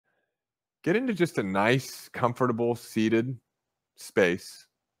Get into just a nice, comfortable, seated space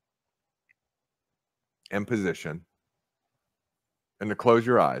and position, and to close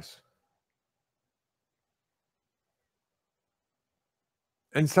your eyes.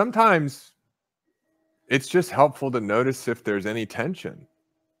 And sometimes it's just helpful to notice if there's any tension.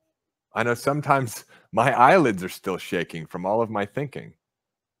 I know sometimes my eyelids are still shaking from all of my thinking.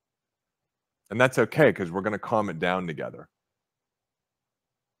 And that's okay, because we're going to calm it down together.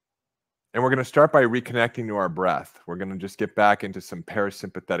 And we're going to start by reconnecting to our breath. We're going to just get back into some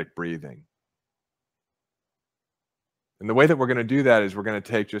parasympathetic breathing. And the way that we're going to do that is we're going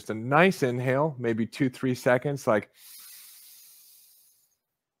to take just a nice inhale, maybe 2-3 seconds,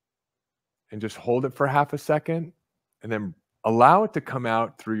 and just hold it for half a second, and then allow it to come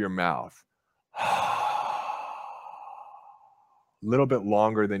out through your mouth. A little bit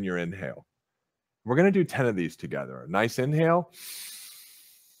longer than your inhale. We're going to do 10 of these together. A nice inhale.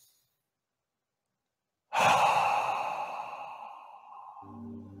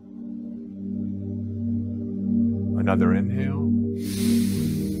 Another inhale.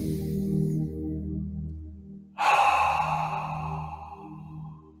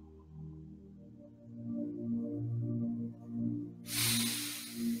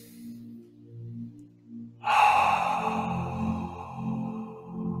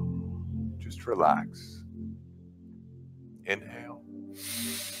 Just relax. Inhale.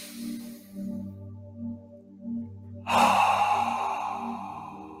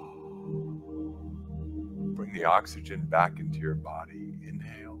 Bring the oxygen back into your body.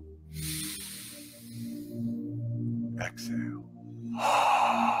 Inhale. Exhale.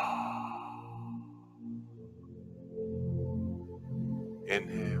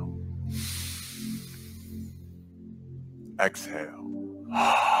 Inhale. Exhale.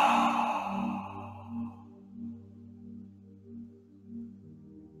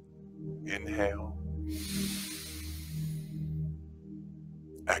 Inhale.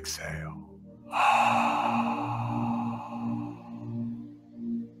 Exhale.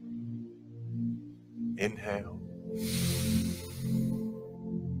 Inhale.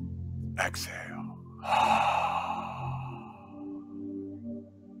 Exhale.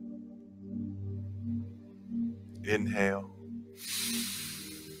 Inhale.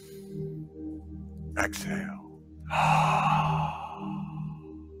 Exhale.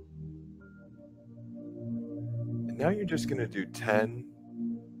 And now you're just going to do 10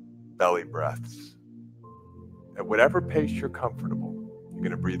 belly breaths. At whatever pace you're comfortable, you're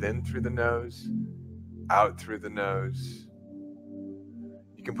going to breathe in through the nose, out through the nose.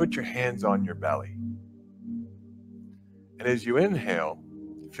 You can put your hands on your belly. And as you inhale,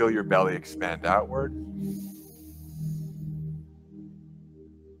 feel your belly expand outward.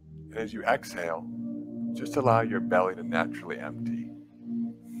 And as you exhale, just allow your belly to naturally empty.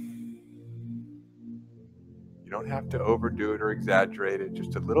 You don't have to overdo it or exaggerate it,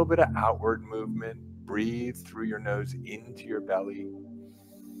 just a little bit of outward movement. Breathe through your nose into your belly.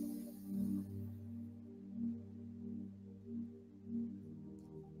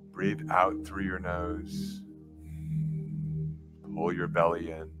 Breathe out through your nose. Pull your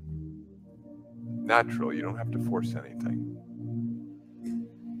belly in. Natural, you don't have to force anything.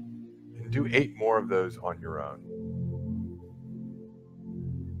 And do 8 more of those on your own.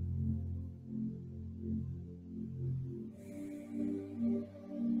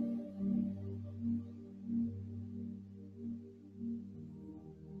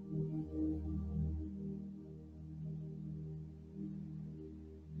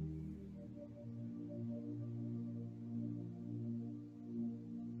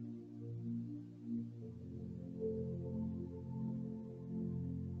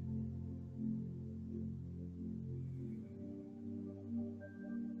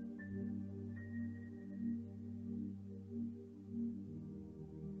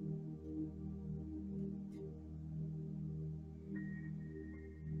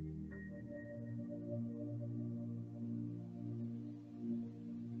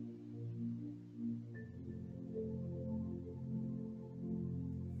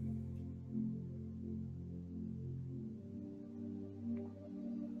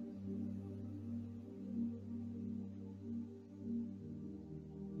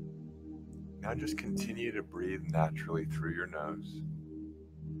 Now just continue to breathe naturally through your nose.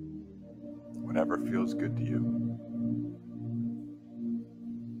 Whatever feels good to you.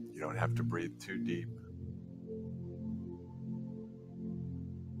 You don't have to breathe too deep.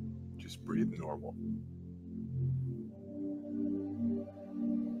 Just breathe normal.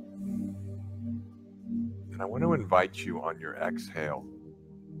 And I want to invite you on your exhale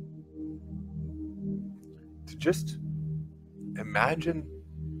to just imagine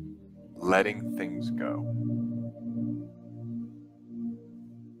letting things go.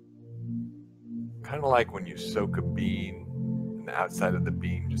 Kind of like when you soak a bean and the outside of the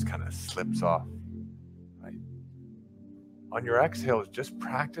bean just kind of slips off, right? On your exhales, just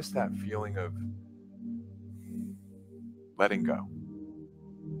practice that feeling of letting go.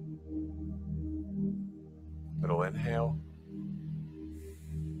 Little inhale,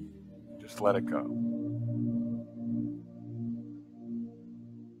 just let it go.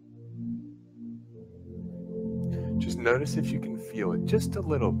 Just notice if you can feel it just a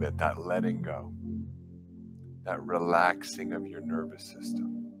little bit, that letting go, that relaxing of your nervous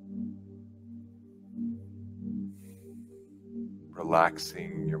system,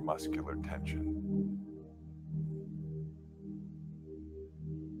 relaxing your muscular tension.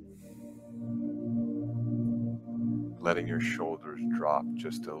 Letting your shoulders drop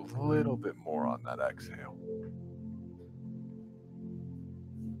just a little bit more on that exhale.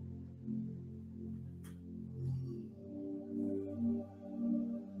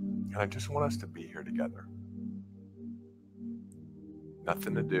 And I just want us to be here together.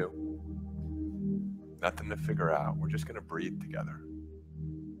 Nothing to do, nothing to figure out. We're just going to breathe together.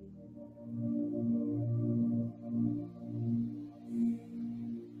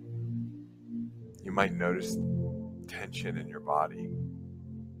 You might notice tension in your body.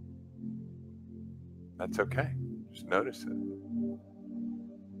 That's okay. Just notice it.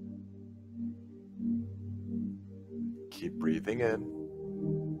 Keep breathing in.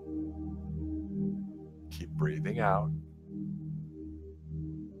 Keep breathing out.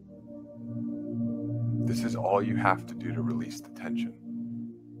 This is all you have to do to release the tension.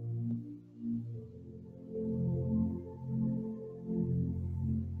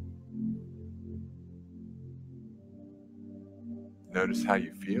 Notice how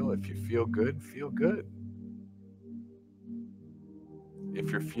you feel. If you feel good, feel good.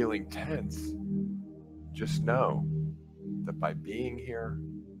 If you're feeling tense, just know that by being here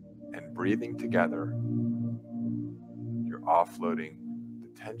and breathing together, you're offloading the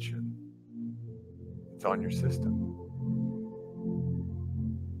tension that's on your system.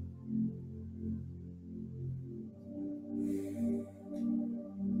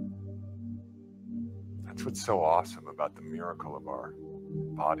 That's what's so awesome about the miracle of our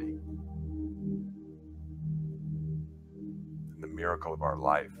body and the miracle of our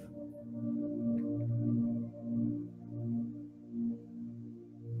life.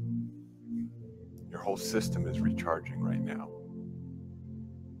 Your whole system is recharging right now.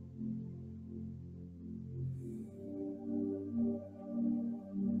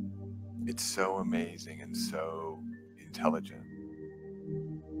 It's so amazing and so intelligent.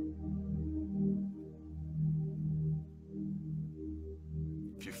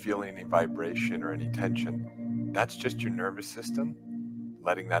 If you feel any vibration or any tension, that's just your nervous system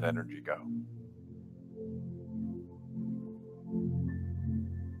letting that energy go.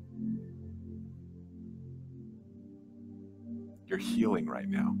 You're healing right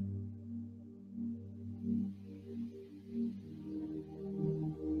now.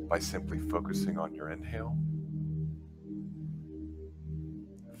 By simply focusing on your inhale,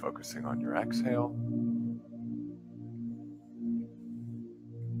 focusing on your exhale,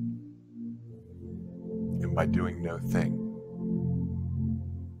 and by doing no thing.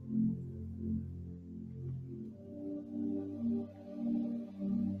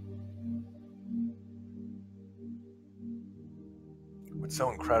 What's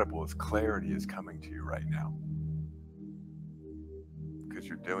so incredible is clarity is coming to you right now. Because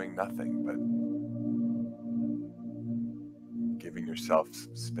you're doing nothing but giving yourself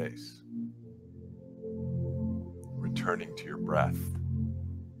some space, returning to your breath,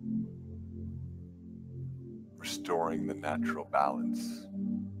 restoring the natural balance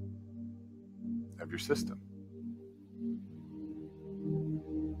of your system.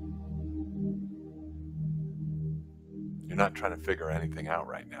 You're not trying to figure anything out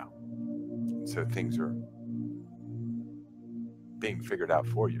right now. And so things are being figured out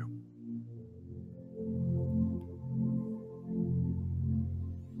for you.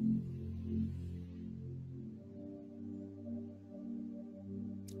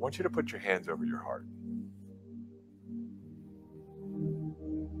 I want you to put your hands over your heart.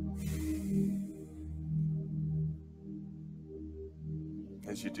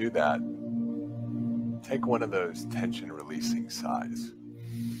 As you do that, take one of those tension releasing sighs.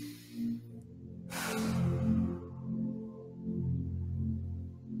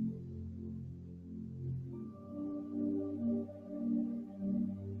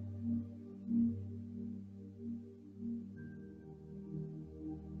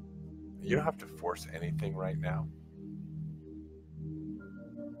 You don't have to force anything right now.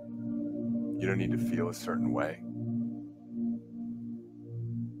 You don't need to feel a certain way.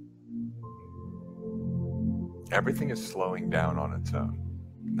 Everything is slowing down on its own.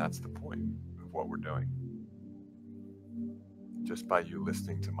 And that's the point of what we're doing. Just by you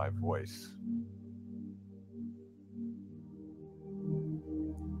listening to my voice,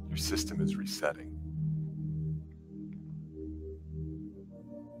 your system is resetting.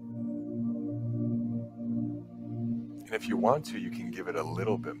 And if you want to, you can give it a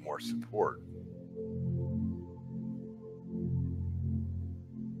little bit more support.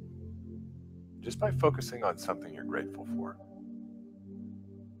 Just by focusing on something you're grateful for.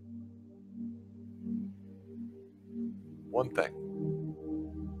 One thing.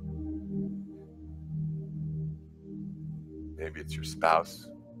 Maybe it's your spouse.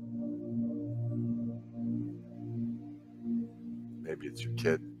 Maybe it's your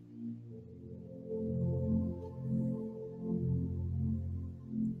kid.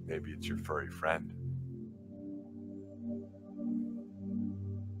 Maybe it's your furry friend.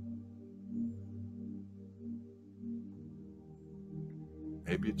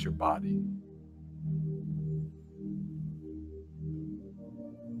 Maybe it's your body.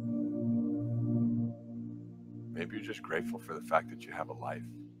 Maybe you're just grateful for the fact that you have a life.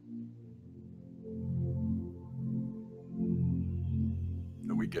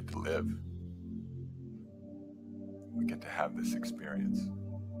 That we get to live. We get to have this experience.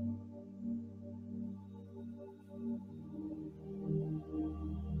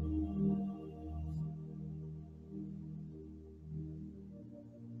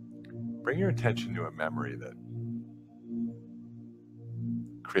 Bring your attention to a memory that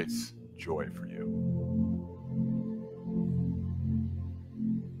creates joy for you.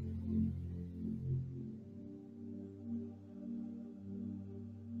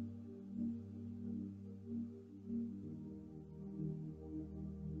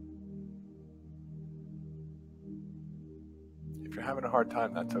 If you're having a hard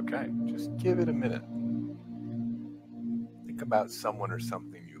time, that's okay. Just give it a minute. Think about someone or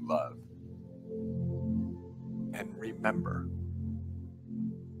something you love. And remember.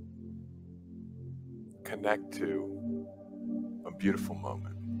 Connect to a beautiful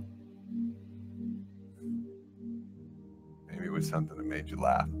moment. Maybe it was something that made you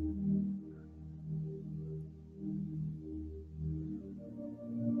laugh.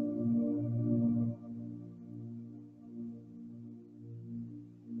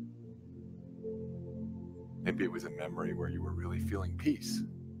 Maybe it was a memory where you were really feeling peace.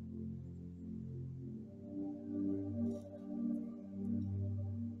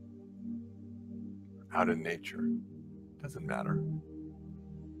 Out in nature. Doesn't matter.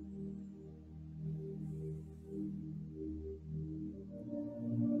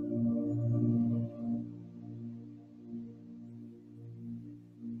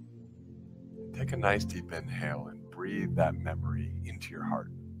 Take a nice deep inhale and breathe that memory into your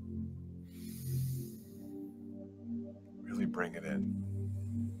heart. Really bring it in.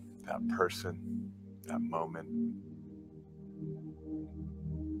 That person, that moment.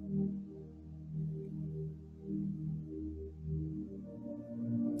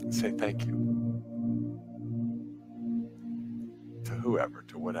 Say thank you. To whoever,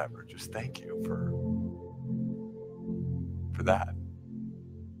 to whatever. Just thank you for that.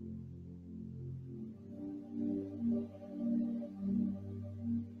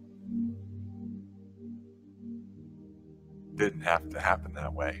 Didn't have to happen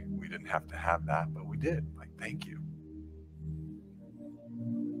that way. We didn't have to have that, but we did. Like, thank you.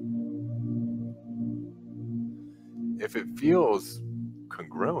 If it feels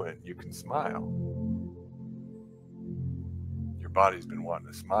congruent, you can smile. Your body's been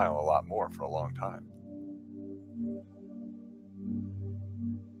wanting to smile a lot more for a long time.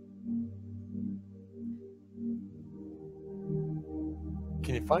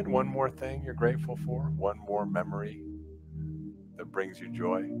 Can you find one more thing you're grateful for? One more memory that brings you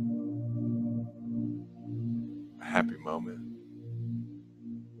joy? A happy moment?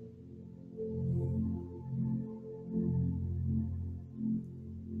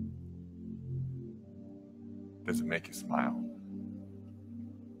 Does it make you smile?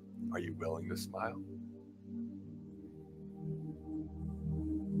 Are you willing to smile?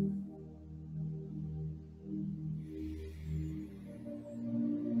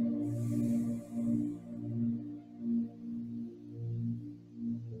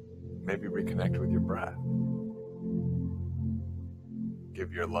 Maybe reconnect with your breath.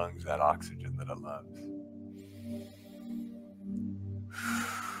 Give your lungs that oxygen that it loves.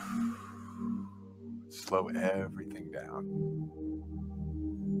 Slow everything down.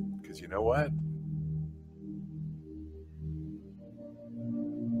 Because you know what?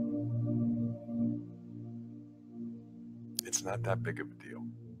 it's not that big of a deal.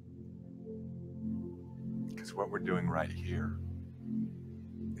 Because what we're doing right here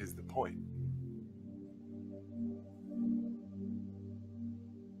is the point.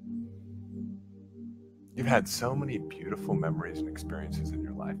 You've had so many beautiful memories and experiences in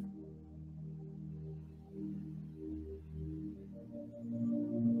your life.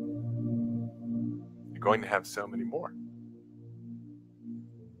 You're going to have so many more.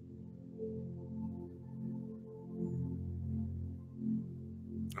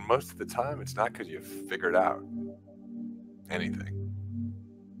 And most of the time, it's not because you've figured out anything.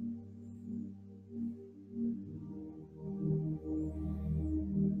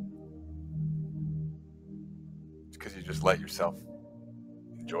 It's because you just let yourself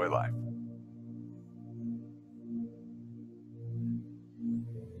enjoy life.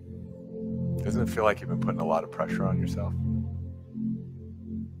 Doesn't it feel like you've been putting a lot of pressure on yourself?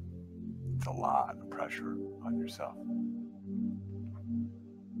 It's a lot of pressure on yourself.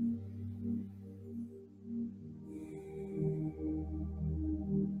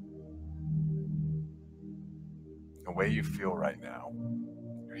 The way you feel right now,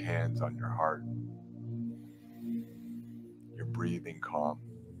 your hands on your heart, you're breathing calm,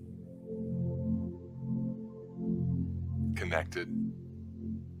 connected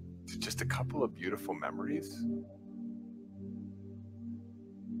to just a couple of beautiful memories.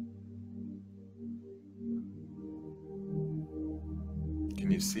 Can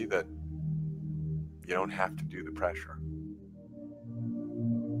you see that you don't have to do the pressure?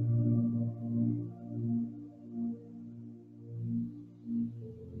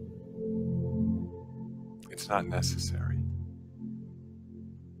 It's not necessary.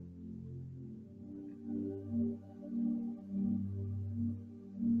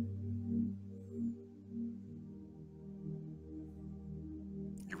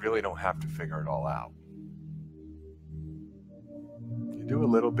 You really don't have to figure it all out. You do a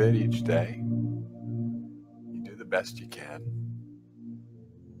little bit each day. You do the best you can.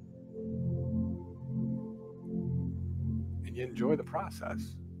 And you enjoy the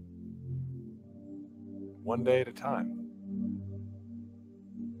process. One day at a time.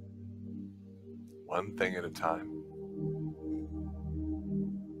 One thing at a time.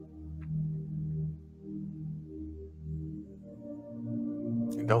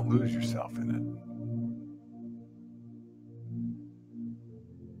 And don't lose yourself in it.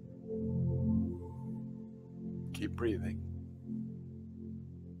 Keep breathing.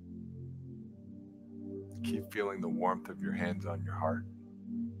 Keep feeling the warmth of your hands on your heart.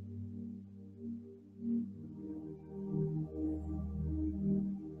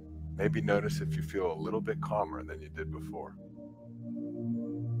 Maybe notice if you feel a little bit calmer than you did before.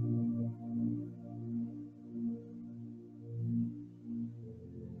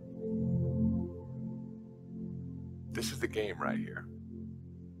 This is the game right here.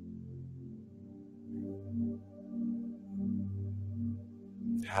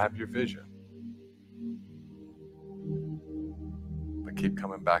 Have your vision. But keep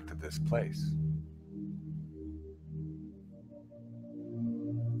coming back to this place.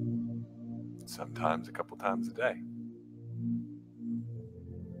 Sometimes a couple times a day.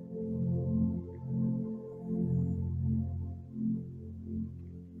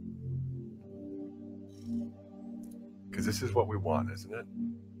 Because this is what we want, isn't it?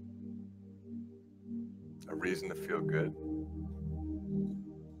 A reason to feel good.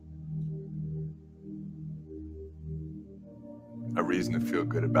 A reason to feel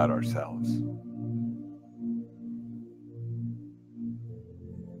good about ourselves.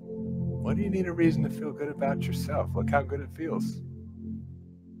 What do you need a reason to feel good about yourself? Look how good it feels.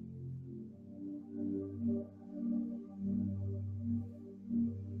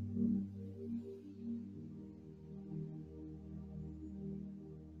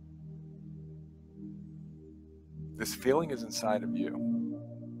 This feeling is inside of you.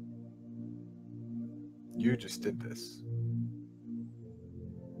 You just did this.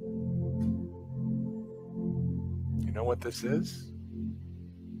 You know what this is?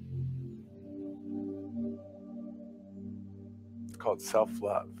 It's called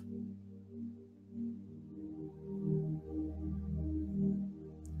self-love.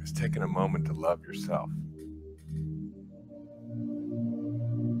 It's taking a moment to love yourself.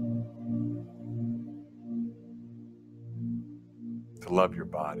 To love your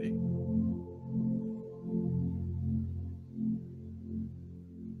body.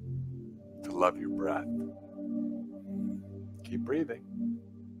 To love your breath. Keep breathing.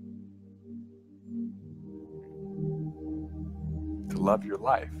 To love your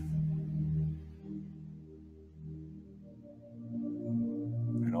life.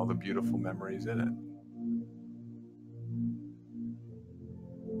 And all the beautiful memories in it.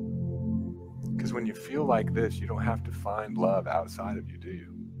 Because when you feel like this, you don't have to find love outside of you, do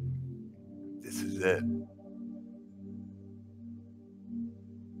you? This is it.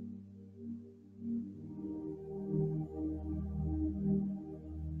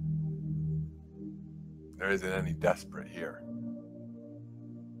 There isn't any desperate here.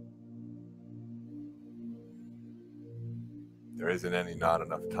 There isn't any not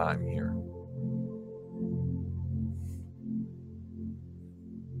enough time here.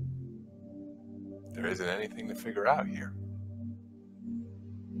 There isn't anything to figure out here.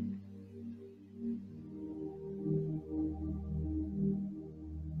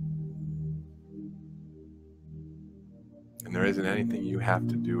 And there isn't anything you have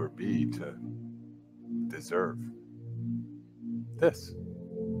to do or be to deserve this.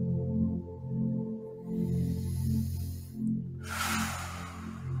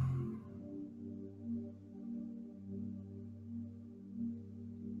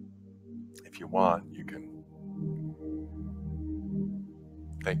 If you want, you can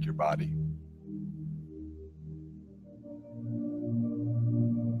thank your body.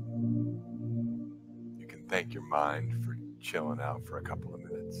 You can thank your mind for chilling out for a couple of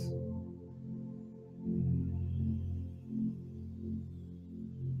minutes.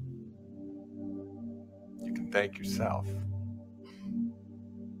 You can thank yourself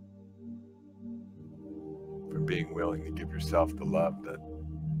for being willing to give yourself the love that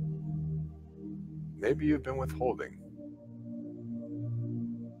maybe you've been withholding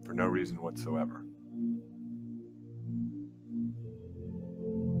for no reason whatsoever.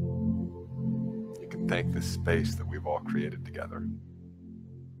 You can thank the space that we've all created together.